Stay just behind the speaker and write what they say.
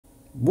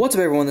What's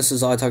up everyone, this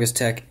is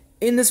Tech.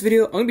 In this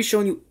video, I'm going to be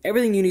showing you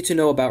everything you need to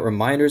know about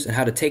reminders and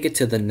how to take it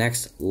to the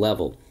next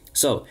level.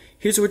 So,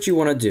 here's what you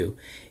want to do.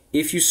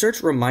 If you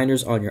search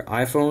reminders on your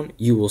iPhone,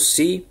 you will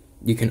see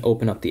you can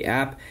open up the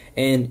app.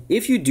 And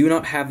if you do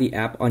not have the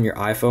app on your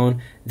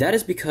iPhone, that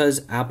is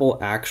because Apple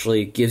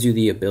actually gives you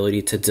the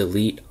ability to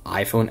delete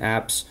iPhone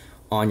apps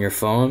on your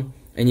phone.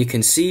 And you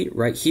can see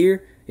right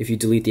here, if you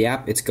delete the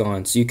app, it's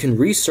gone. So you can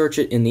research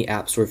it in the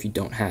App Store if you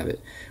don't have it.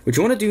 What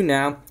you want to do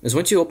now is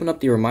once you open up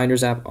the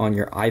Reminders app on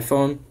your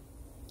iPhone,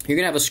 you're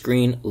going to have a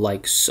screen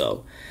like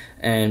so.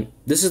 And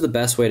this is the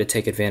best way to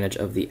take advantage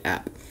of the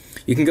app.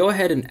 You can go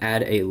ahead and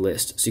add a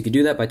list. So you can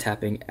do that by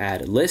tapping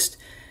Add List.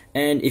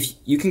 And if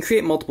you can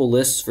create multiple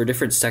lists for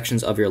different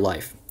sections of your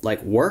life,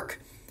 like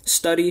work,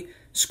 study,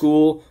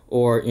 school,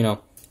 or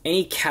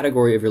any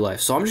category of your life.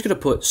 So I'm just going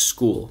to put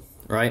school.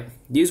 Right?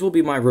 These will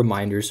be my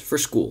reminders for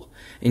school.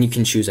 And you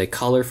can choose a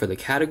color for the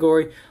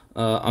category.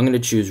 I'm going to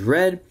choose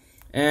red.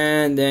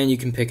 And then you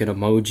can pick an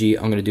emoji.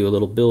 I'm going to do a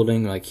little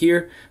building like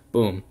here.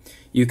 Boom.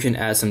 You can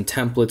add some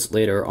templates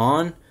later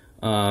on,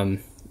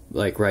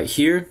 like right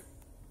here.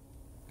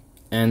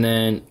 And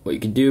then what you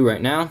can do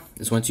right now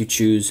is once you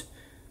choose,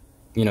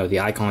 the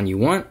icon you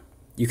want,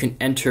 you can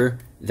enter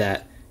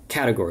that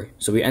category.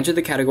 So we enter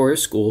the category of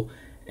school.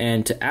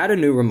 And to add a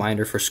new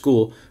reminder for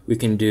school, we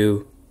can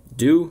do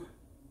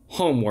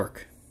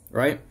homework,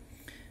 right?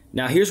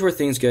 Now here's where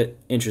things get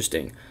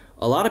interesting.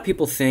 A lot of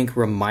people think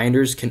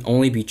reminders can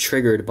only be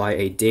triggered by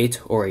a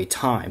date or a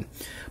time,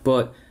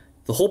 but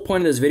the whole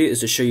point of this video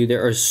is to show you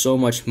there is so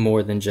much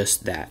more than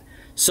just that.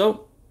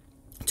 So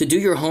to do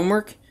your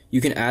homework,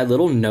 you can add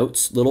little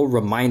notes, little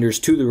reminders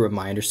to the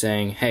reminder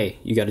saying, hey,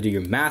 you got to do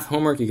your math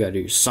homework, you got to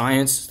do your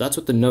science. That's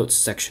what the notes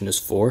section is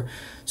for.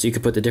 So you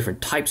can put the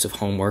different types of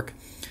homework.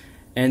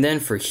 And then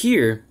for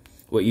here,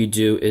 what you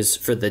do is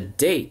for the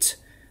date,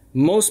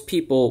 most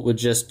people would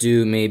just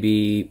do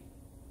maybe,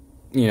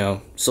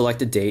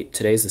 select a date.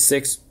 Today's the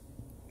 6th.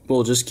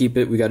 We'll just keep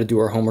it. We got to do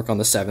our homework on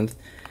the 7th.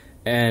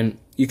 And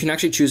you can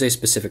actually choose a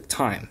specific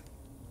time.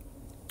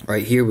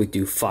 Right here we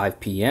do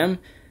 5 p.m.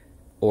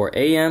 or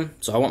a.m.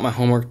 So I want my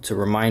homework to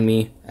remind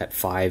me at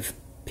 5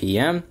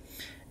 p.m.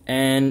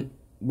 And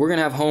we're going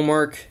to have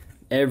homework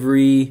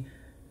every,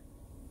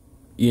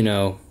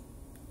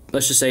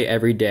 let's just say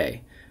every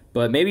day.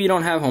 But maybe you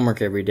don't have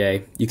homework every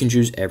day. You can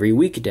choose every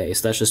weekday,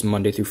 so that's just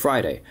Monday through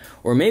Friday.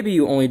 Or maybe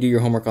you only do your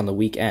homework on the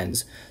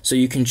weekends. So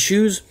you can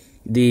choose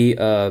the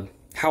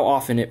how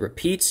often it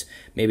repeats.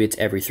 Maybe it's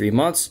every 3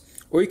 months.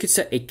 Or you could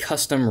set a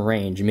custom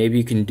range. Maybe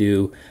you can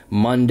do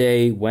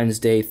Monday,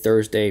 Wednesday,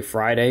 Thursday,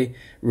 Friday,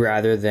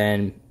 rather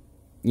than,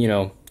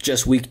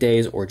 just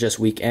weekdays or just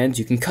weekends.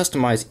 You can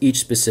customize each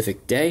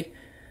specific day.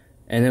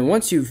 And then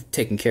once you've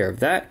taken care of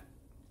that,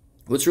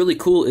 what's really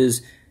cool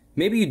is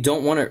maybe you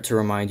don't want it to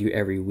remind you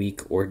every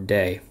week or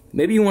day.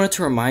 Maybe you want it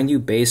to remind you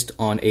based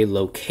on a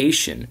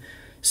location.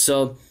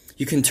 So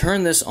you can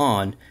turn this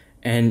on,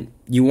 and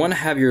you want to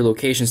have your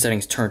location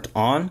settings turned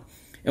on.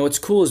 And what's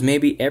cool is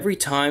maybe every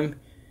time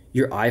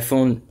your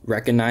iPhone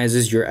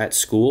recognizes you're at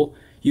school,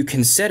 you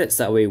can set it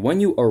so that way when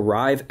you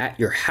arrive at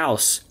your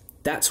house,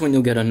 that's when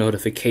you'll get a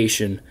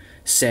notification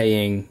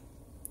saying,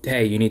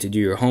 hey, you need to do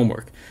your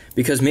homework.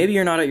 Because maybe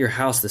you're not at your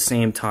house the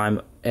same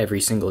time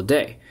every single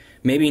day.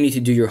 Maybe you need to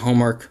do your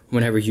homework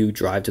whenever you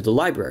drive to the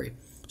library.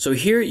 So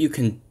here you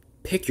can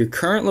pick your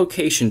current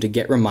location to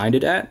get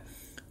reminded at,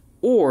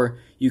 or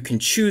you can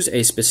choose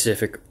a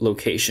specific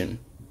location.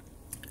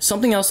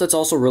 Something else that's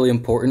also really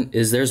important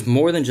is there's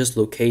more than just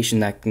location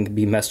that can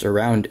be messed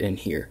around in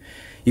here.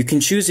 You can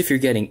choose if you're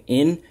getting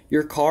in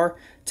your car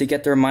to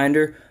get the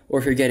reminder, or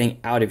if you're getting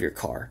out of your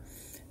car.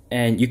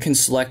 And you can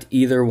select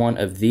either one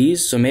of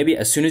these. So maybe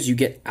as soon as you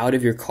get out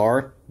of your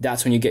car,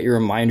 that's when you get your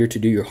reminder to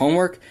do your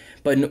homework.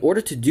 But in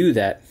order to do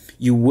that,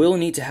 you will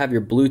need to have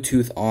your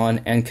Bluetooth on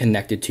and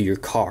connected to your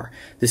car.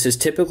 This is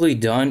typically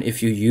done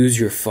if you use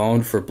your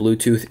phone for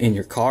Bluetooth in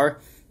your car.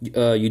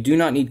 You do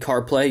not need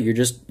CarPlay.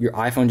 Your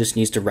iPhone just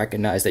needs to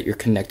recognize that you're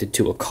connected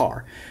to a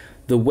car.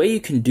 The way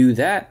you can do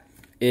that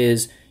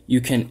is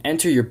you can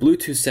enter your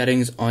Bluetooth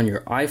settings on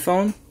your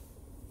iPhone.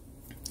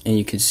 And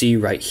you can see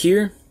right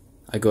here,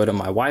 I go to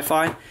my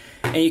Wi-Fi,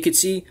 and you can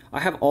see I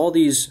have all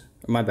these,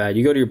 my bad,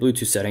 you go to your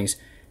Bluetooth settings,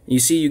 and you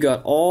see you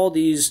got all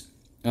these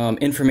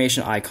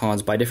information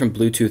icons by different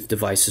Bluetooth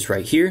devices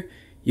right here.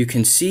 You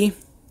can see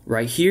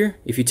right here,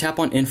 if you tap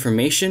on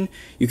information,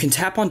 you can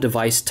tap on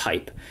device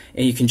type,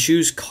 and you can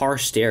choose car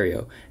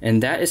stereo,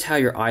 and that is how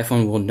your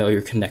iPhone will know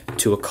you're connected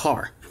to a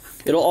car.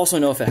 It'll also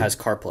know if it has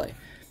CarPlay.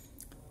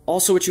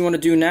 Also, what you want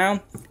to do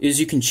now is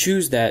you can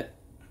choose that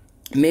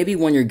maybe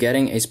when you're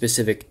getting a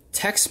specific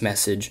text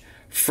message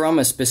from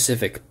a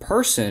specific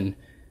person,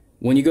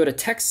 when you go to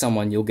text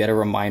someone, you'll get a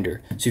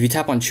reminder. So if you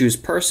tap on choose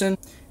person,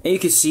 and you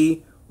can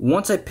see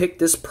once I pick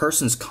this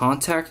person's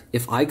contact,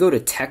 if I go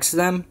to text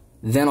them,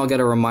 then I'll get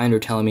a reminder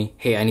telling me,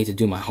 hey, I need to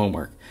do my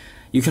homework.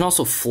 You can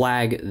also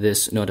flag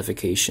this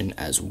notification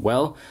as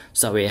well,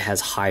 so that way it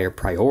has higher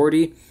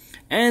priority.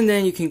 and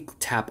then you can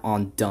tap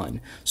on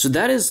done. So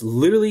that is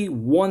literally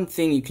one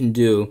thing you can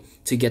do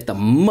to get the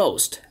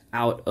most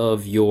out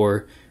of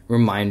your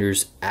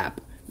reminders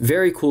app.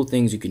 Very cool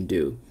things you can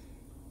do.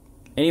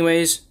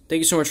 Anyways, thank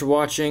you so much for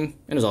watching,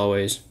 and as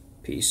always,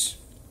 peace.